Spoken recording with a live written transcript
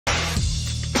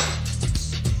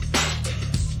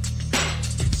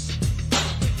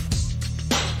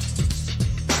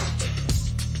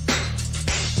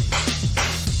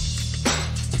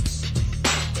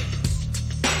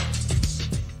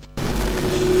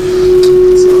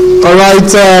All right.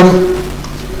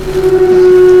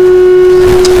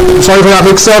 Sorry for that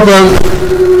mix-up.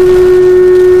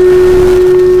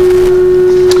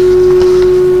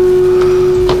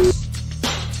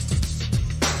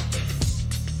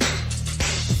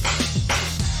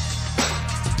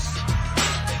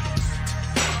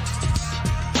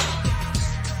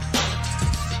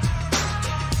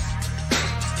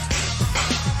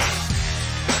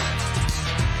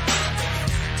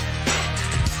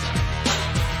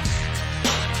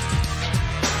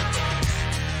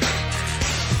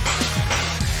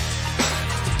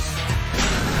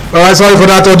 Alright, sorry for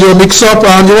that audio mix-up.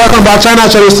 You're welcome back. China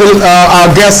Cherry is still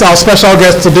our guest, our special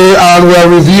guest today, and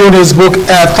we're reviewing his book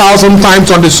 1,000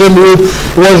 Times on the Same Road.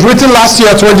 It was written last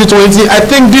year, 2020. I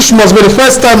think this must be the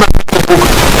first time I read a book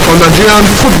on Nigerian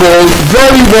football.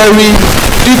 Very, very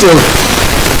detailed.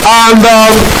 And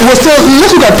let's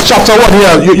look at chapter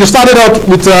 1 here. You started out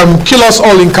with Kill Us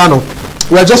All in Kano.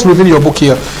 We're just reviewing your book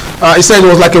here. It said it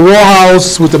was like a war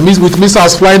house with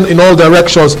missiles flying in all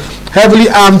directions. Heavily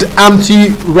armed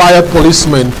anti-riot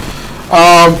policemen.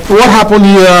 What happened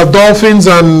here? Dolphins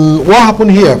and what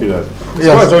happened here? Yes.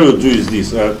 So what I'm trying to do is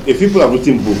this. If people have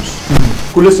written books,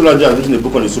 Kule Solaja has written a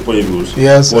book on the Super Eagles.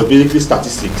 Yes. Was basically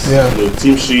statistics. Yeah. You know,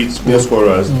 team sheets, goal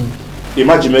scorers.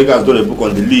 Imagine Mega has done a book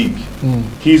on the league.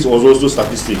 His was also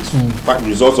statistics, fact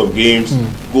results of games,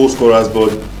 goal scorers.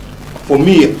 But for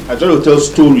me, I try to tell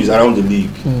stories around the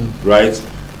league, right?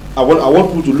 I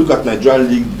want people to look at Nigerian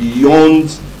league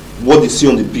beyond what they see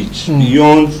on the pitch,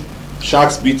 beyond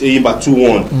Sharks beat Eyimba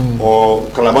 2-1 or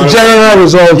Calabar. General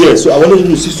result. Yeah, so I wanted you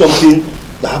to see something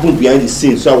that happened behind the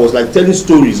scenes. So I was like telling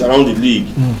stories around the league.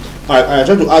 I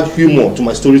tried to add humor to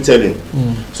my storytelling.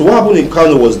 So what happened in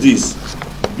Kano was this.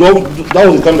 That was the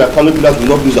time that Kano players would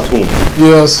not lose at home.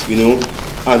 Yes. You know,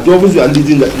 and Dolphins were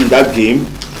leading in that game.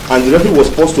 And the referee was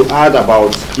supposed to add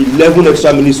about 11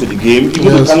 extra minutes to the game.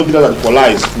 Even the Kano players had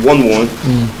equalized 1-1,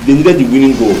 they needed the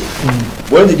winning goal.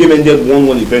 When the game ended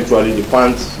 1-1 eventually, the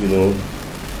fans, you know,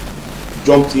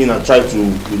 jumped in and tried to,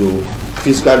 you know,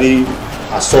 physically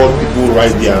assault people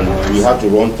right there, and we had to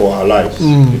run for our lives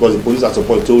because the police at some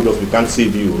point told us we can't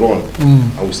save you, run,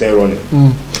 and we started running.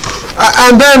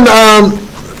 And then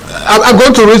I'm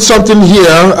going to read something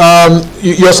here.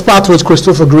 Your spat with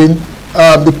Christopher Green,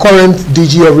 the current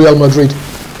DG of Real Madrid.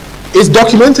 It's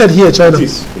documented here, China. It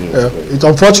is. It's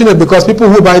unfortunate because people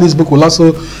who buy this book will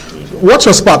also. What's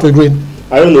your spat with Green?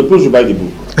 I don't know. People should buy the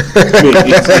book.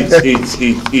 I mean,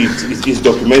 it's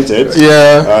documented.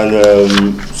 Yeah. And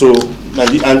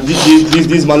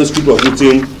this manuscript was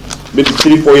written maybe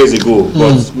 3-4 years ago,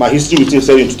 but my history with him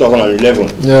started in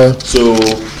 2011. Yeah. So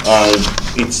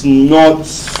it's not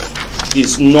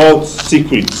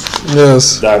secret.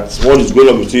 Yes. That what is going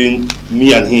on between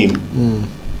me and him.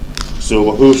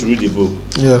 So people should read the book.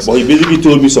 Yes. But he basically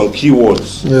told me some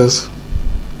keywords. Yes.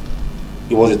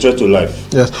 It was a threat to life.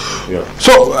 Yes. Yeah.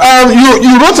 So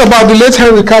you wrote about the late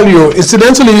Henry Kallio.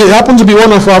 Incidentally, he happened to be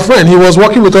one of our friends. He was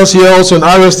working with us here also on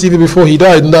RSTV before he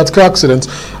died in that car accident.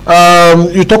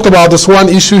 You talked about the Swan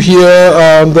issue here,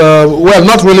 and well,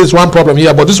 not really Swan problem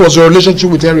here, but this was your relationship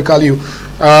with Henry Kallio.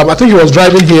 I think he was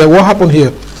driving here. What happened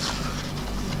here?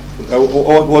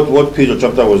 What page or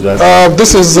chapter was that?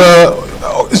 This is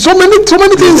so many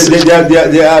things.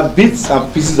 There are bits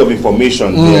and pieces of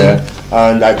information there.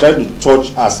 And I try to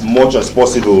touch as much as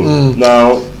possible.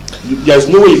 Now, there's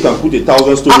no way you can put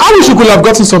 1,000 stories. I wish you could have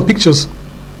gotten some pictures.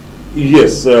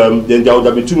 Yes, then there would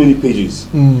have been too many pages.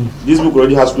 This book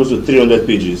already has close to 300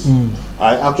 pages.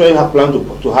 I actually have planned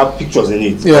to have pictures in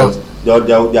it. Yeah.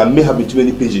 There may have been too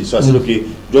many pages. So I said, okay,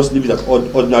 just leave it as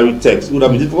ordinary text. It would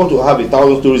have been difficult to have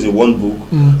 1,000 stories in one book.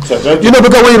 So I tried to,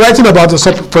 because when you're writing about,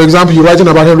 for example, you're writing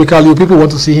about Henry Kallio, people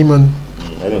want to see him and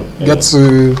get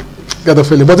the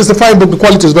feeling. But it's a fine book. The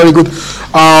quality is very good.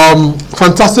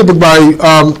 Fantastic book by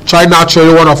China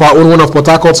Cherry, one of Port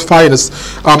Harcourt's finest,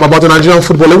 about the Nigerian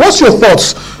football. What's your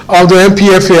thoughts on the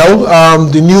Npfl,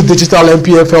 the new digital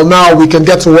Npfl? Now we can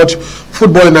get to watch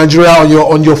football in Nigeria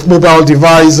on your mobile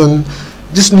device, and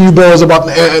just new balls about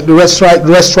the rest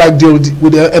strike deal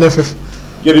with the NFF.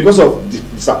 Yeah, because of the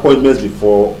disappointments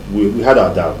before, we had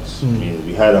our doubts. I mean,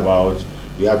 we had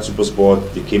Super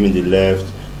Sport. They came in, they left.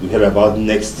 We heard about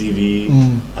Next TV,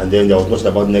 and then there was much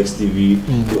about Next TV.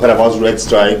 We heard about Red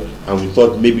Stripe, and we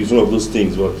thought maybe it's one of those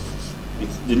things. But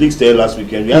the league started last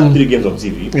weekend. We had 3 games on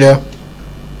TV. Yeah.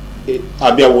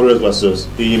 Abia Warriors versus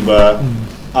Eyimba,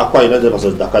 Akwa United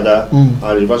versus Dakada,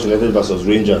 and Rivers United versus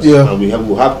Rangers. Yeah. And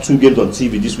we'll have 2 games on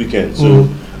TV this weekend. So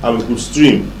and we could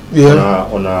stream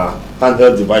on our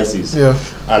handheld devices. Yeah.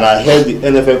 And I heard the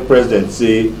NFF president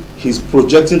say he's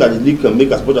projecting that the league can make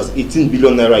as much as 18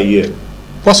 billion naira a year.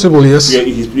 Possible, yes. Yeah,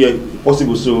 it is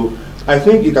possible. So I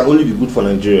think it can only be good for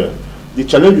Nigeria. The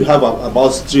challenge we have about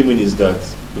streaming is that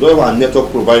because of our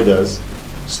network providers,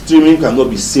 streaming cannot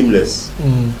be seamless,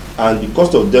 and the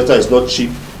cost of data is not cheap.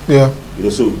 Yeah. You know,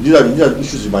 so these are the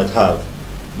issues you might have.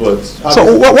 But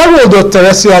so what role does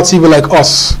terrestrial TV like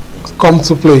us come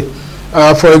to play?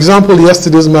 For example,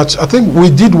 yesterday's match, I think we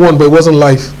did one, but it wasn't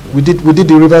live. We did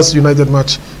the Rivers United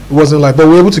match. It wasn't live, but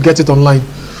we were able to get it online.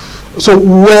 So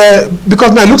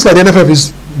because now it looks like the NFF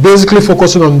is basically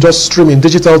focusing on just streaming,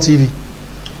 digital TV.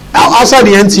 Outside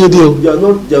the NTA deal. They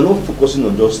are not focusing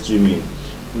on just streaming.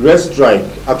 Red Strike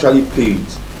actually paid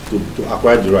to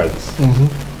acquire the rights.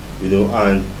 You know,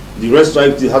 and the Red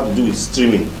Strike deal had to do with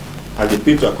streaming, and they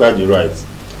paid to acquire the rights.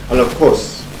 And of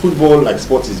course, football, like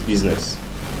sports, is business.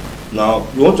 Now,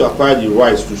 you want to acquire the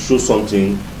rights to show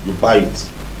something, you buy it.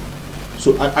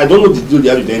 So I don't know the deal they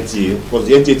had with the NTA, because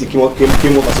the NTA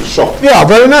came up as a shock. Yeah,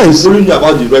 very nice. We only knew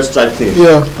about the Red Strike thing.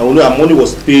 Yeah. And we know our money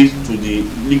was paid to the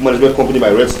league management company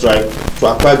by Red Strike to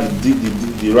acquire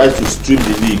the rights to stream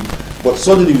the league. But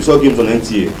suddenly we saw games on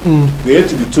NTA. We had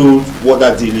to be told what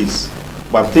that deal is.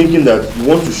 But I'm thinking that you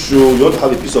want to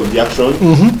have a piece of the action,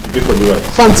 you pay for the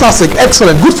rights. Fantastic,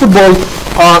 excellent, good football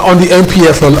on the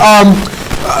Npfl.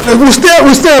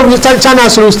 China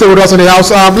will stay with us in the house.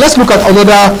 Let's look at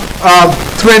another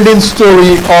trending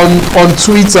story on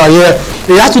Twitter here.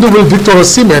 It has to do with Victor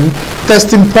Osimhen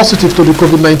testing positive to the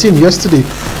COVID-19 yesterday.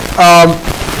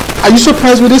 Are you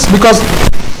surprised with this? Because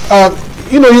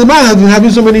you know, his man has been having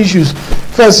so many issues.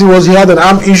 First, he had an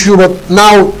arm issue, but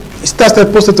now he's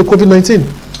tested positive to COVID-19.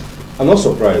 I'm not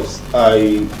surprised.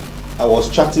 I was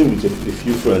chatting with a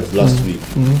few friends last week,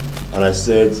 and I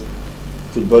said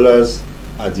footballers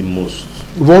are the most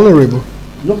vulnerable.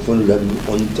 Not vulnerable,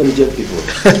 unintelligent people.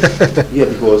 Yeah,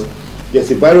 because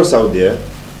there's a virus out there,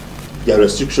 there are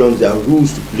restrictions, there are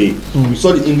rules to play. We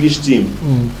saw the English team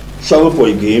travel for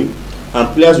a game,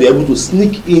 and players were able to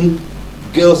sneak in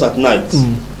girls at night,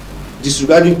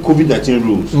 disregarding COVID-19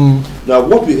 rules. Now,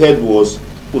 what we heard was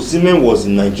Osimhen was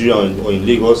in Nigeria or in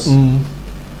Lagos,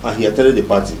 and he attended the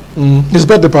party. His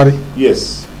birthday party?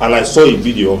 Yes, and I saw a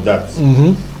video of that.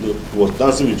 He was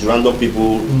dancing with random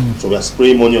people, so we are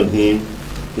spraying money on him.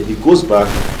 Then he goes back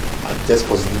and tests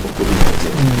positive for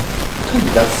COVID-19. Can't be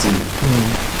that silly.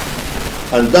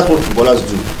 And that's what footballers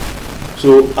do.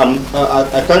 So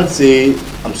I can't say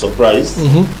I'm surprised,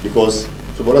 because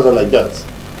footballers are like that.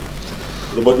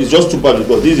 But it's just too bad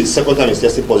because this is the second time he's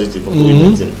testing positive for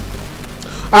COVID-19.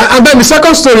 And then the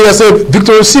second story, I said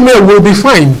Victor Osimhen will be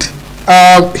fined.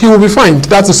 He will be fined.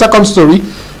 That's the second story.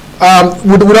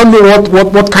 We don't know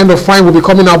what kind of fine will be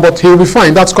coming out, but he will be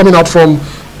fined. That's coming out from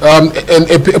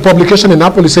a publication in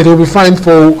Napoli. Said he will be fined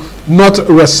for not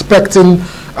respecting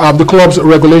the club's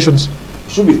regulations.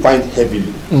 He should be fined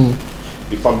heavily.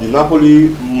 If I'm the Napoli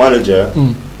manager,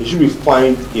 he should be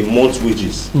fined a month's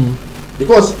wages,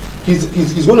 because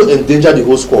he's going to endanger the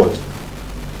whole squad.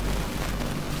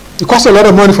 It costs a lot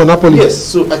of money for Napoli. Yes,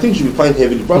 so I think he should be fined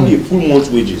heavily, probably a full month's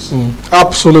wages.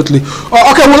 Absolutely.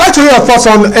 Okay, we'd like to hear your thoughts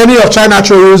on any of China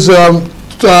Chori's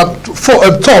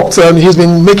talked, and he's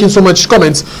been making so much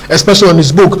comments, especially on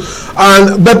his book.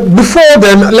 But before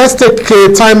then, let's take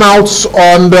a time out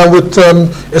with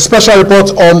a special report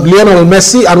on Lionel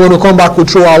Messi, and when we come back, we'll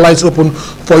throw our lines open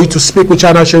for you to speak with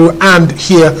China Chori and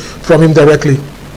hear from him directly.